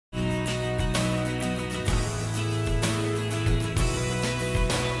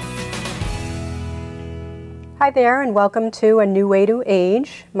Hi there, and welcome to A New Way to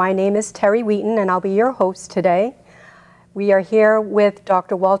Age. My name is Terry Wheaton, and I'll be your host today. We are here with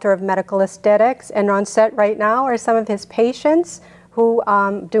Dr. Walter of Medical Aesthetics, and on set right now are some of his patients who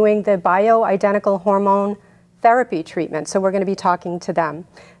are doing the BioIdentical hormone therapy treatment. So we're going to be talking to them.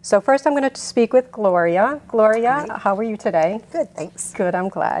 So first I'm going to speak with Gloria. Gloria, Hi. how are you today? Good, thanks. Good, I'm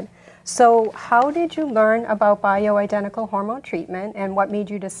glad. So how did you learn about BioIdentical hormone treatment, and what made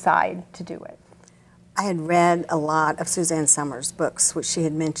you decide to do it? I had read a lot of Suzanne Summers' books, which she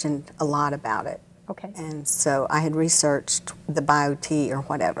had mentioned a lot about it. Okay. And so I had researched the BioT or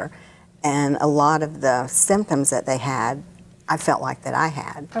whatever, and a lot of the symptoms that they had, I felt like that I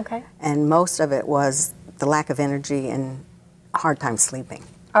had. Okay. And most of it was the lack of energy and a hard time sleeping.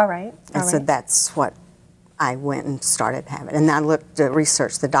 All right. And so that's what I went and started having. And I looked to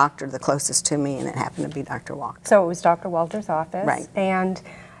research the doctor the closest to me, and it happened to be Dr. Walter. So it was Dr. Walter's office. Right. And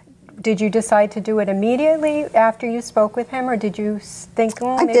did you decide to do it immediately after you spoke with him, or did you think,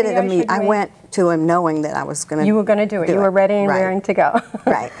 oh, I maybe did it I should wait? I went to him knowing that I was going to You were going to do it. You were ready and raring to go.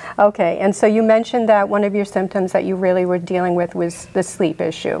 Right. Okay. And so you mentioned that one of your symptoms that you really were dealing with was the sleep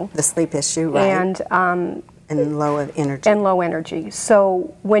issue. The sleep issue, right. And low energy. And low energy.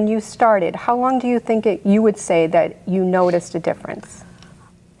 So when you started, how long do you think you would say that you noticed a difference?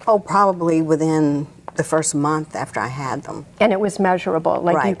 Oh, probably within the first month after I had them. And it was measurable.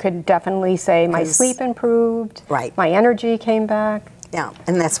 Like you could definitely say my sleep improved. Right. My energy came back. Yeah,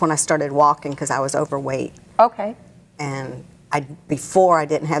 and that's when I started walking because I was overweight. Okay. And before I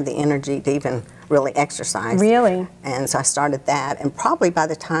didn't have the energy to even really exercise. Really? And so I started that, and probably by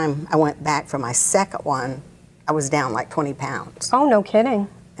the time I went back for my second one, I was down like 20 pounds. Oh, no kidding.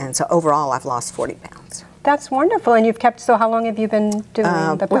 And so overall I've lost 40 pounds. That's wonderful. And you've kept, so how long have you been doing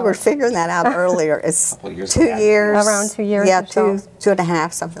the pellets? We were figuring that out earlier. It's 2 years. Around 2 years Yeah, or so. two and a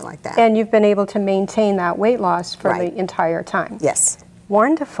half, something like that. And you've been able to maintain that weight loss for the entire time? Yes.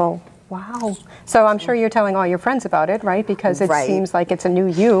 Wonderful. Wow. So I'm sure you're telling all your friends about it, right? Because it seems like it's a new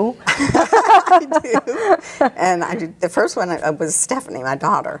you. I do. And the first one was Stephanie, my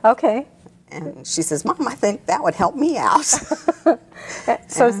daughter. Okay. And she says, Mom, I think that would help me out.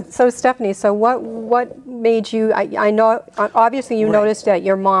 So Stephanie, so what made you, I know, obviously you noticed that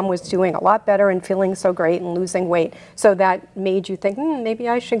your mom was doing a lot better and feeling so great and losing weight. So that made you think, maybe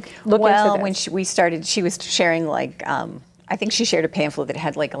I should look into this. Well, when we started, she was sharing like, I think she shared a pamphlet that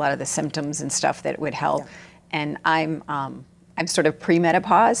had like a lot of the symptoms and stuff that would help. Yeah. And I'm sort of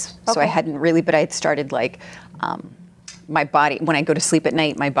pre-menopause, so I hadn't really, but I had started like, my body, when I go to sleep at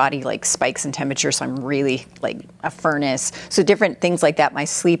night, my body like spikes in temperature, so I'm really like a furnace. So different things like that. My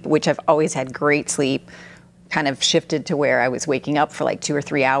sleep, which I've always had great sleep, kind of shifted to where I was waking up for like 2 or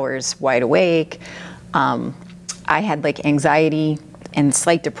 3 hours wide awake. I had like anxiety and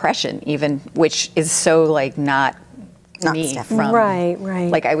slight depression even, which is so like not me from, right.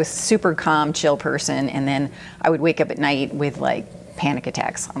 Like I was super calm, chill person, and then I would wake up at night with like panic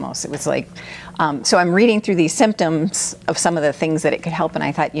attacks almost. It was like, so I'm reading through these symptoms of some of the things that it could help, and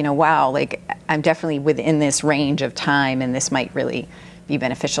I thought, wow, like I'm definitely within this range of time, and this might really be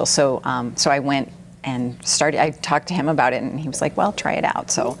beneficial. So, so I went and I talked to him about it, and he was like, well, try it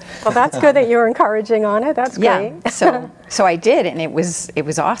out. So, well, that's good that you're encouraging on it. That's great. Yeah. So I did, and it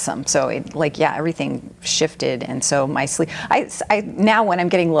was awesome. So everything shifted, and so my sleep. I now when I'm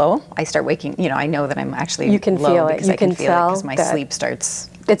getting low, I start waking. I know that I'm actually you can low feel it. because You I can feel it because my that sleep starts.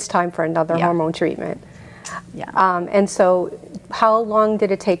 It's time for another hormone treatment. Yeah. And so, how long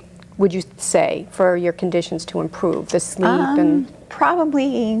did it take, would you say, for your conditions to improve? The sleep and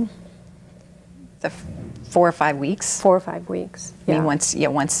probably 4 or 5 weeks. 4 or 5 weeks. Yeah. I mean,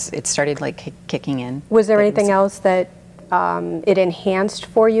 once it started like kicking in. Was there anything else that it enhanced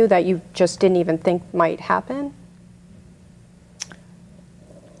for you that you just didn't even think might happen?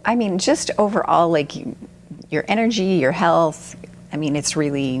 I mean, just overall, like your energy, your health. I mean, it's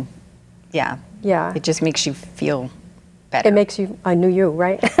really, yeah. It just makes you feel better. It makes you a new you,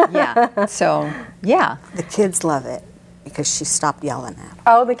 right? Yeah. So, yeah. The kids love it because she stopped yelling at them.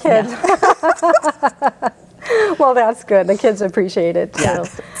 Oh, the kids. Yeah. Well, that's good. The kids appreciate it too. Yeah.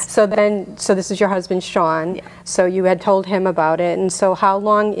 So this is your husband, Sean. Yeah. So you had told him about it, and so how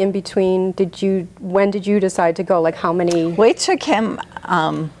long in between when did you decide to go? Like how many? Well, it took him.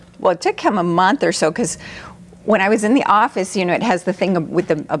 It took him a month or so because when I was in the office, it has the thing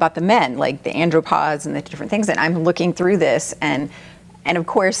about the men, like the andropause and the different things, and I'm looking through this, and of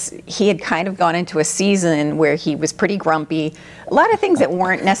course, he had kind of gone into a season where he was pretty grumpy, a lot of things that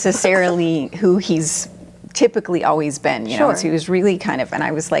weren't necessarily who he's typically always been, So he was really kind of, and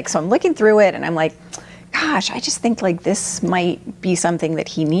I was like, so I'm looking through it, and I'm like, God, gosh, I just think like this might be something that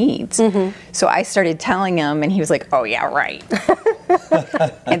he needs. So I started telling him, and he was like, oh yeah, right.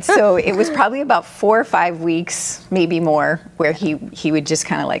 And so it was probably about 4 or 5 weeks, maybe more, where he would just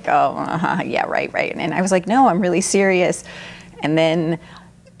kind of like, oh, yeah, right. And I was like, no, I'm really serious. And then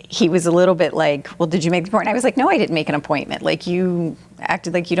he was a little bit like, well, did you make the appointment? I was like, no, I didn't make an appointment. Like, you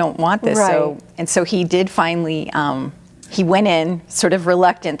acted like you don't want this. Right. So he did finally, he went in sort of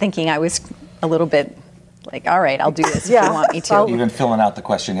reluctant, thinking I was a little bit like, all right, I'll do this if you want me to. Even filling out the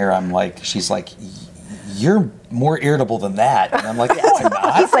questionnaire, I'm like, she's like, you're more irritable than that. And I'm like, no, I'm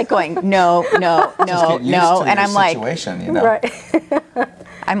not. He's like going, no. And I'm like, situation, you know? Right.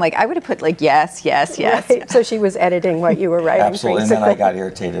 I'm like, I would have put like, yes. Right. So she was editing what you were writing. Absolutely, basically. and then I got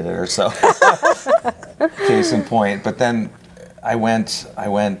irritated at her, so case in point. But then I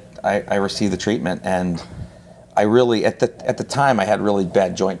received the treatment, and I really, at the time, I had really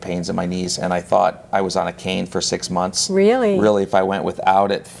bad joint pains in my knees, and I thought I was on a cane for 6 months. Really? Really, if I went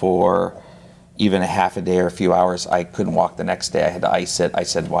without it for even a half a day or a few hours, I couldn't walk the next day. I had to ice it. I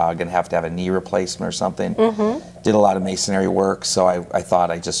said, wow, I'm going to have a knee replacement or something. Did a lot of masonry work, so I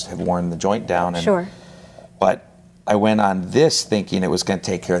thought I just had worn the joint down. And, Sure. But I went on this thinking it was going to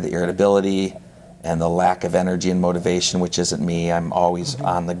take care of the irritability and the lack of energy and motivation, which isn't me. I'm always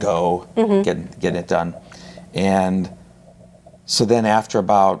on the go, getting it done. And so then after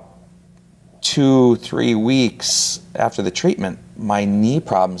about 2-3 weeks after the treatment, my knee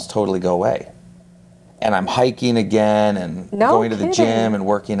problems totally go away. And I'm hiking again and going to the gym and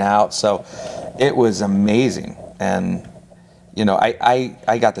working out. So it was amazing. And, you know,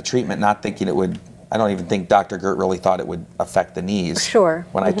 I got the treatment not thinking it would, I don't even think Dr. Gert really thought it would affect the knees. Sure.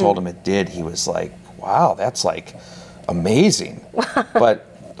 When I told him it did, he was like, wow, that's like amazing. But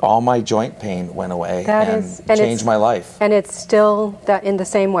all my joint pain went away and changed my life. And it's still that in the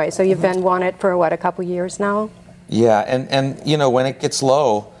same way. So you've been on it for what, a couple years now? Yeah, and you know, when it gets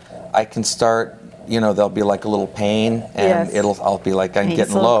low, I can start, you know, there'll be like a little pain, and I'll be like, I'm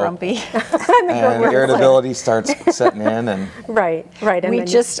getting low. Grumpy. And irritability starts setting in, and right. And we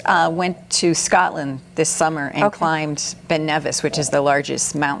just went to Scotland this summer and climbed Ben Nevis, which is the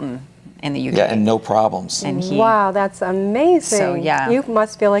largest mountain in the UK. Yeah, and no problems. And wow, that's amazing. So yeah, you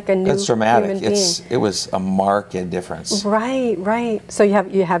must feel like a new It's dramatic. human being. It was a marked difference. Right. So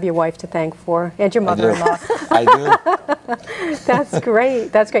you have your wife to thank for, and your mother-in-law. I do. That's great.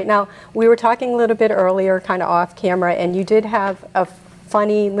 That's great. Now, we were talking a little bit earlier, kind of off camera, and you did have a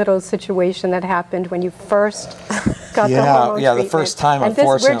funny little situation that happened when you first got the hormone treatment. The first time, and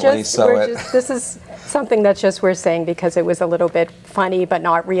unfortunately. this is something that just we're saying because it was a little bit funny, but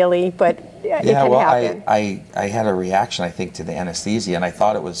not really. But it can happen. I had a reaction, I think, to the anesthesia, and I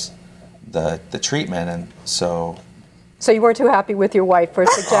thought it was the treatment, and so. So you weren't too happy with your wife for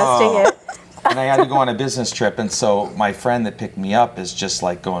suggesting it. And I had to go on a business trip, and so my friend that picked me up is just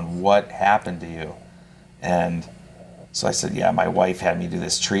like going, "What happened to you?" And so I said, "Yeah, my wife had me do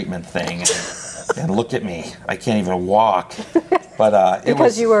this treatment thing, and look at me, I can't even walk." But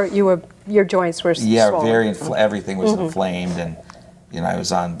because your joints were swollen. Everything was inflamed, and you know, I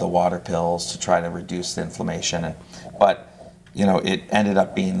was on the water pills to try to reduce the inflammation, but you know, it ended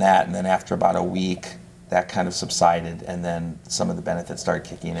up being that, and then after about a week, that kind of subsided, and then some of the benefits started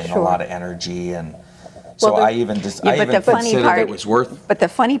kicking in, a lot of energy, and so I even considered it was worth. But the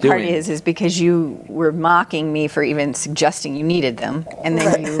funny part doing. is because you were mocking me for even suggesting you needed them, and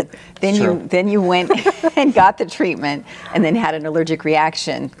then you went and got the treatment, and then had an allergic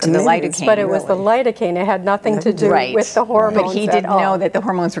reaction to the lidocaine. But it was the lidocaine; it had nothing to do with the hormones. But he didn't know that the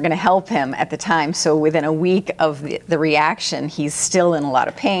hormones were going to help him at the time. So within a week of the reaction, he's still in a lot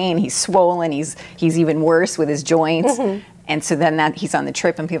of pain. He's swollen. He's even worse with his joints. And so then he's on the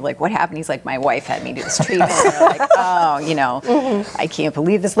trip, and people are like, what happened? He's like, my wife had me do this treatment. And they're like, oh, you know, I can't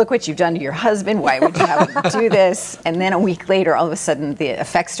believe this. Look what you've done to your husband. Why would you have him do this? And then a week later, all of a sudden, the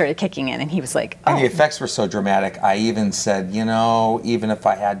effects started kicking in, and he was like, oh. And the effects were so dramatic, I even said, you know, even if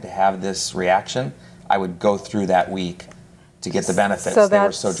I had to have this reaction, I would go through that week to get the benefits. So they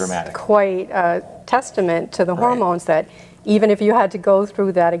were so dramatic. Quite a testament to the hormones that even if you had to go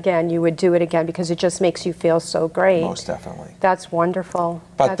through that again, you would do it again because it just makes you feel so great. Most definitely. That's wonderful.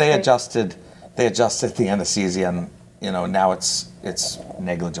 But they adjusted the anesthesia, and you know, now it's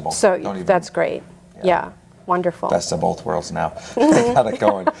negligible. So that's great. Yeah. Wonderful. Best of both worlds now. I got it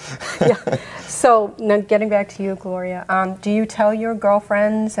going. So now getting back to you, Gloria, do you tell your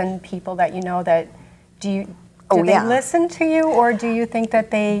girlfriends and people that you know that do they listen to you, or do you think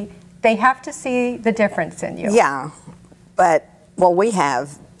that they have to see the difference in you? Yeah. But, well, we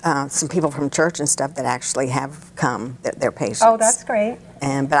have some people from church and stuff that actually have come, they're patients. Oh, that's great.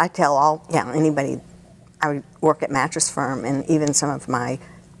 But I tell anybody I work at Mattress Firm, and even some of my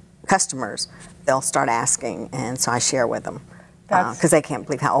customers, they'll start asking, and so I share with them because they can't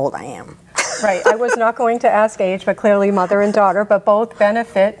believe how old I am. Right. I was not going to ask age, but clearly mother and daughter, but both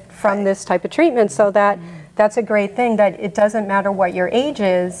benefit from this type of treatment. So that's a great thing, that it doesn't matter what your age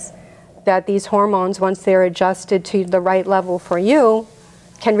is, that these hormones, once they're adjusted to the right level for you,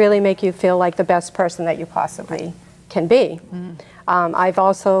 can really make you feel like the best person that you possibly can be. I've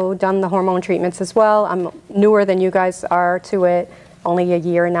also done the hormone treatments as well. I'm newer than you guys are to it, only a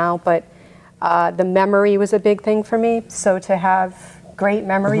year now, but the memory was a big thing for me. So to have great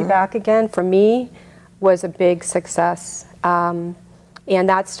memory back again, for me, was a big success. And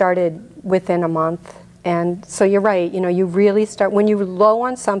that started within a month. And so you're right, you know, you really start, when you're low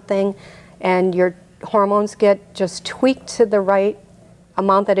on something and your hormones get just tweaked to the right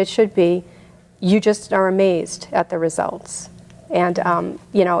amount that it should be, you just are amazed at the results. And,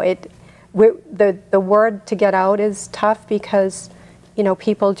 you know, the word to get out is tough because, you know,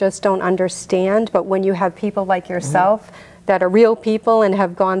 people just don't understand. But when you have people like yourself that are real people and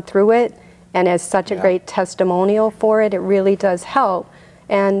have gone through it, and as such a great testimonial for it, it really does help.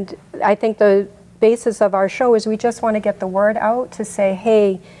 And I think the basis of our show is we just want to get the word out to say,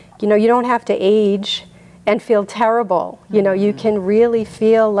 hey, you know, you don't have to age and feel terrible. You know, you can really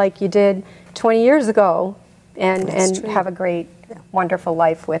feel like you did 20 years ago and have a great, wonderful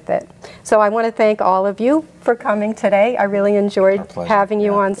life with it. So I want to thank all of you for coming today. I really enjoyed having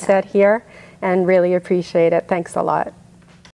you on set here and really appreciate it. Thanks a lot.